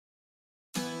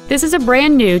This is a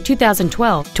brand new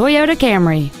 2012 Toyota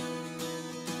Camry.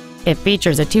 It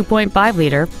features a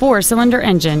 2.5-liter four-cylinder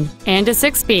engine and a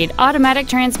 6-speed automatic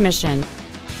transmission.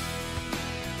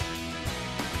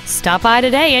 Stop by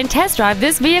today and test drive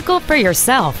this vehicle for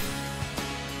yourself.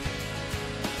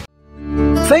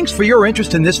 Thanks for your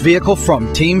interest in this vehicle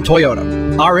from Team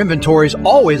Toyota. Our inventory is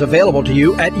always available to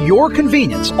you at your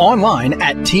convenience online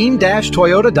at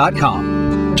team-toyota.com.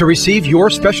 To receive your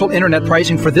special internet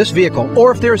pricing for this vehicle,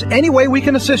 or if there's any way we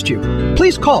can assist you,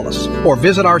 please call us or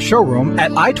visit our showroom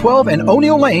at I-12 and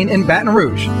O'Neill Lane in Baton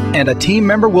Rouge, and a team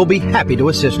member will be happy to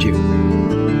assist you.